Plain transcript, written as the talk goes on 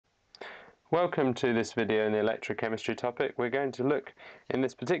Welcome to this video in the electrochemistry topic. We're going to look in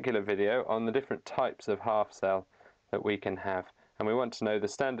this particular video on the different types of half cell that we can have, and we want to know the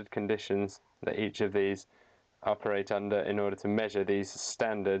standard conditions that each of these operate under in order to measure these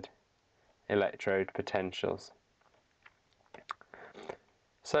standard electrode potentials.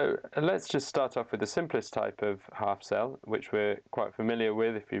 So let's just start off with the simplest type of half cell, which we're quite familiar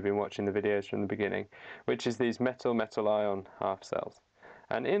with if you've been watching the videos from the beginning, which is these metal-metal ion half cells.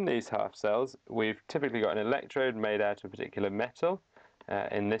 And in these half cells, we've typically got an electrode made out of a particular metal.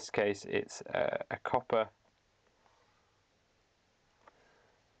 In this case, it's a copper,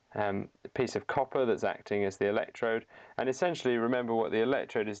 a piece of copper that's acting as the electrode. And essentially, remember what the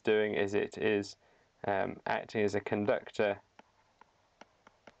electrode is doing is it is acting as a conductor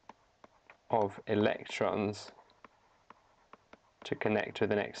of electrons to connect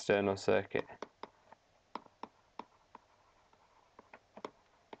with an external circuit.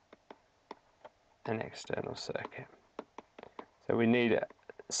 So we need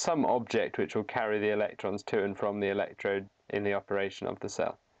some object which will carry the electrons to and from the electrode in the operation of the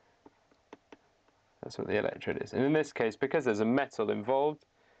cell. That's what the electrode is. And in this case, because there's a metal involved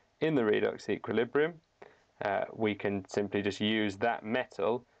in the redox equilibrium, we can simply just use that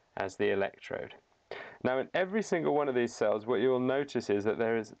metal as the electrode. Now in every single one of these cells, what you will notice is that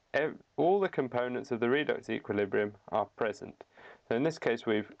there is all the components of the redox equilibrium are present. So in this case,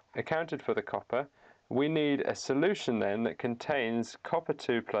 we've accounted for the copper. We need a solution then that contains copper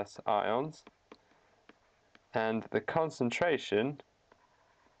 2 plus ions, and the concentration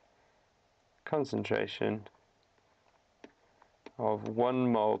of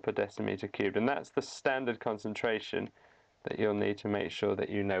 1 mole per decimeter cubed, and that's the standard concentration that you'll need to make sure that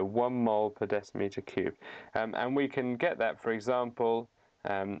you know, 1 mole per decimeter cubed. And we can get that, for example,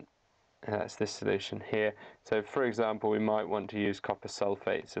 that's this solution here. So for example, we might want to use copper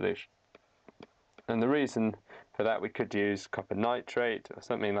sulfate solution. And the reason for that, we could use copper nitrate or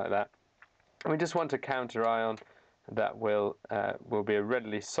something like that. We just want a counter ion that will be a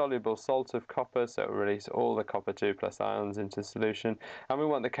readily soluble salt of copper, so it will release all the copper 2 plus ions into solution. And we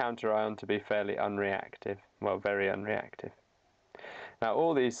want the counter ion to be fairly unreactive, well, very unreactive. Now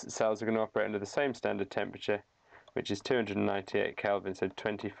all these cells are going to operate under the same standard temperature, which is 298 Kelvin, so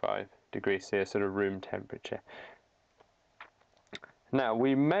 25 degrees C, a sort of room temperature. Now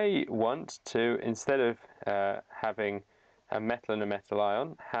we may want to, instead of having a metal and a metal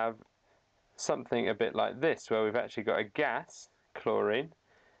ion, have something a bit like this, where we've actually got a gas, chlorine,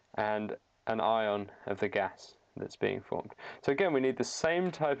 and an ion of the gas that's being formed. So again, we need the same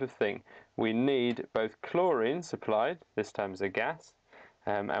type of thing. We need both chlorine supplied, this time as a gas,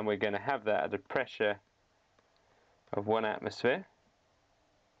 and we're going to have that at a pressure of 1 atmosphere.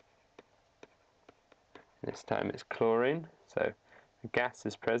 This time it's chlorine, so the gas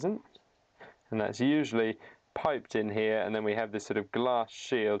is present, and that's usually piped in here, and then we have this sort of glass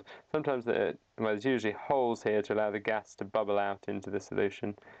shield. Sometimes there's usually holes here to allow the gas to bubble out into the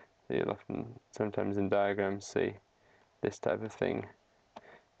solution. So you'll often, sometimes in diagrams, see this type of thing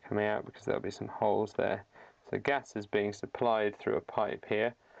coming out because there'll be some holes there. So gas is being supplied through a pipe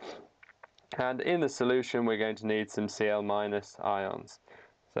here. And in the solution, we're going to need some Cl- ions.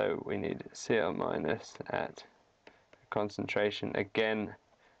 So we need Cl- at a concentration, again,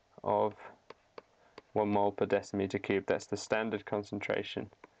 of 1 mole per decimeter cubed. That's the standard concentration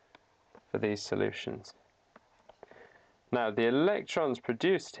for these solutions. Now the electrons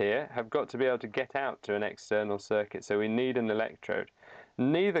produced here have got to be able to get out to an external circuit, so we need an electrode.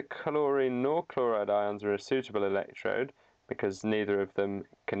 Neither chlorine nor chloride ions are a suitable electrode because neither of them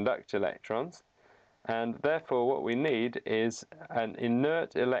conduct electrons, and therefore what we need is an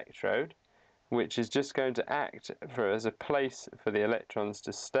inert electrode which is just going to act as a place for the electrons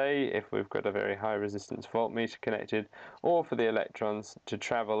to stay if we've got a very high resistance voltmeter connected, or for the electrons to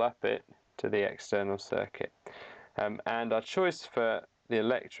travel up it to the external circuit. And our choice for the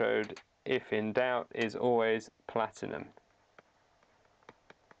electrode, if in doubt, is always platinum.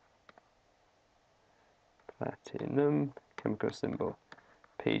 Platinum, chemical symbol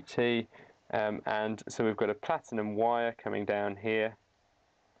PT, and so we've got a platinum wire coming down here.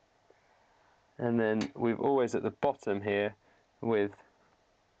 And then we've always at the bottom here with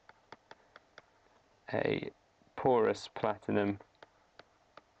a porous platinum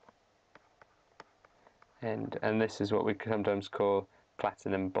end, and this is what we sometimes call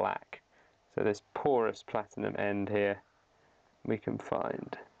platinum black. So this porous platinum end here we can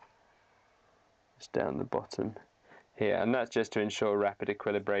find just down the bottom here, and that's just to ensure rapid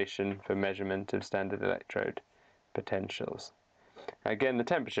equilibration for measurement of standard electrode potentials. Again, the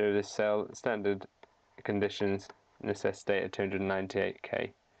temperature of this cell, standard conditions, necessitate a 298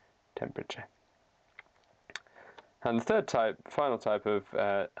 K temperature. And the third type, final type of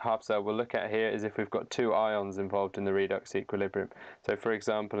half cell we'll look at here is if we've got two ions involved in the redox equilibrium. So for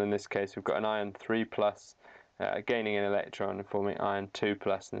example, in this case we've got an ion 3 plus gaining an electron and forming ion 2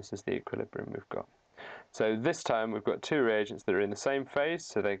 plus, and this is the equilibrium we've got. So this time we've got two reagents that are in the same phase,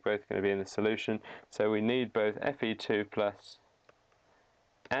 so they're both going to be in the solution. So we need both Fe2 plus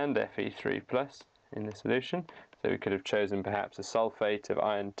and Fe3 plus in the solution. So we could have chosen perhaps a sulfate of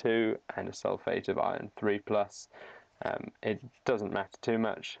iron 2 and a sulfate of iron 3 plus. It doesn't matter too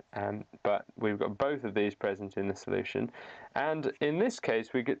much, but we've got both of these present in the solution. And in this case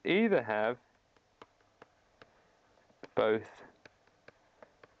we could either have both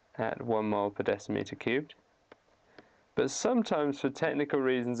at 1 mole per decimeter cubed, but sometimes for technical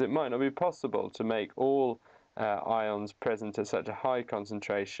reasons it might not be possible to make all ions present at such a high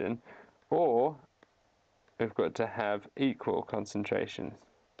concentration, or we've got to have equal concentrations.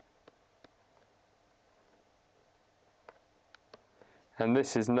 And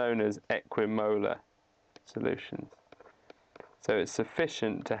this is known as equimolar solutions. So it's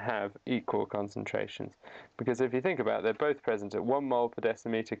sufficient to have equal concentrations, because if you think about it, they're both present at 1 mole per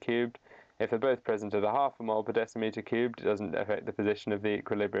decimeter cubed. If they're both present at a half a mole per decimeter cubed, it doesn't affect the position of the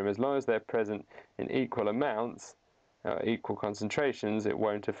equilibrium. As long as they're present in equal amounts, equal concentrations, it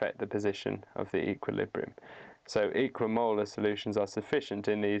won't affect the position of the equilibrium. So equimolar solutions are sufficient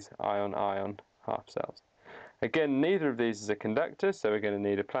in these ion-ion half cells. Again, neither of these is a conductor, so we're going to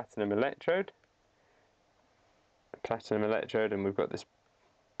need a platinum electrode. And we've got this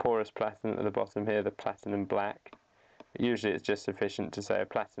porous platinum at the bottom here, the platinum black. Usually it's just sufficient to say a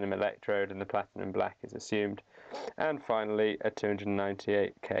platinum electrode and the platinum black is assumed. And finally a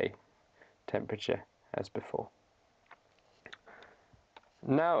 298 K temperature as before.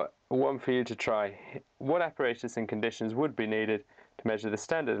 Now one for you to try. What apparatus and conditions would be needed to measure the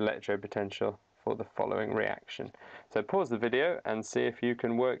standard electrode potential for the following reaction? So pause the video and see if you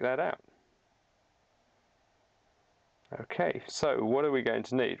can work that out. Okay, so what are we going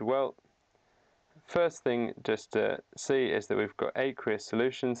to need? Well, first thing just to see is that we've got aqueous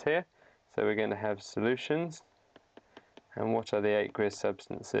solutions here. So we're going to have solutions. And what are the aqueous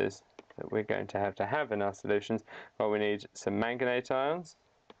substances that we're going to have in our solutions? Well, we need some manganate ions,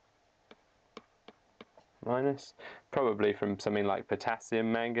 minus, probably from something like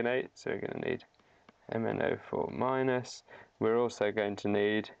potassium manganate. So we're going to need MnO4 minus. We're also going to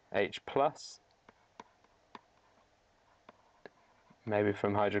need H plus, maybe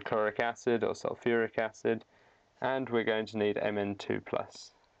from hydrochloric acid or sulfuric acid, and we're going to need Mn2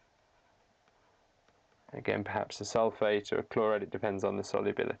 plus. Again, perhaps a sulfate or a chloride, it depends on the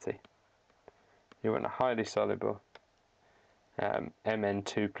solubility. You want a highly soluble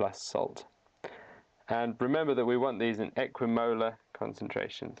Mn2 plus salt. And remember that we want these in equimolar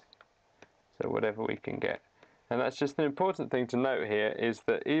concentrations, so whatever we can get. And that's just an important thing to note here, is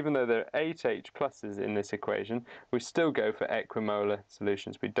that even though there are 8 H pluses in this equation, we still go for equimolar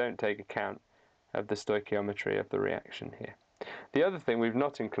solutions. We don't take account of the stoichiometry of the reaction here. The other thing we've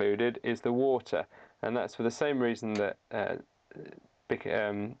not included is the water, and that's for the same reason that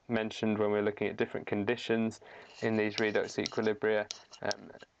mentioned when we're looking at different conditions in these redox equilibria.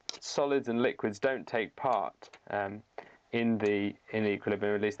 Solids and liquids don't take part in the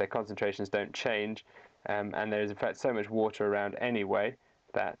equilibrium, at least their concentrations don't change, and there is in fact so much water around anyway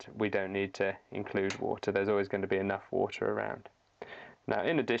that we don't need to include water. There's always going to be enough water around. Now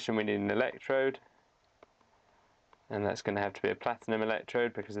in addition we need an electrode, and that's going to have to be a platinum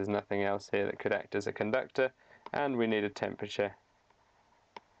electrode because there's nothing else here that could act as a conductor, and we need a temperature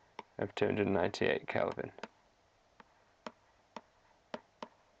of 298 Kelvin.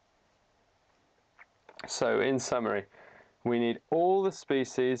 So in summary, we need all the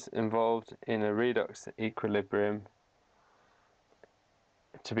species involved in a redox equilibrium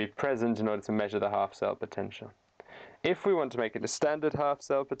to be present in order to measure the half cell potential. If we want to make it a standard half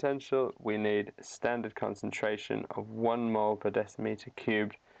cell potential, we need a standard concentration of 1 mole per decimeter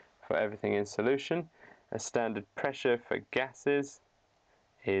cubed for everything in solution. A standard pressure for gases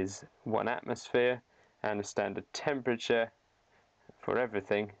is 1 atmosphere, and a standard temperature for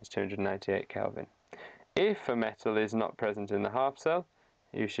everything is 298 Kelvin. If a metal is not present in the half cell,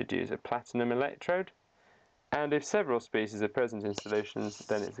 you should use a platinum electrode. And if several species are present in solutions,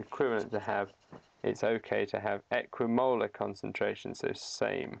 then it's okay to have equimolar concentration, so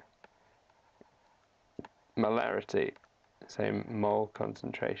same molarity, same mole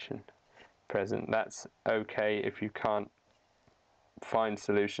concentration present. That's okay if you can't find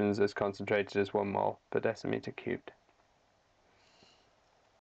solutions as concentrated as 1 mole per decimeter cubed.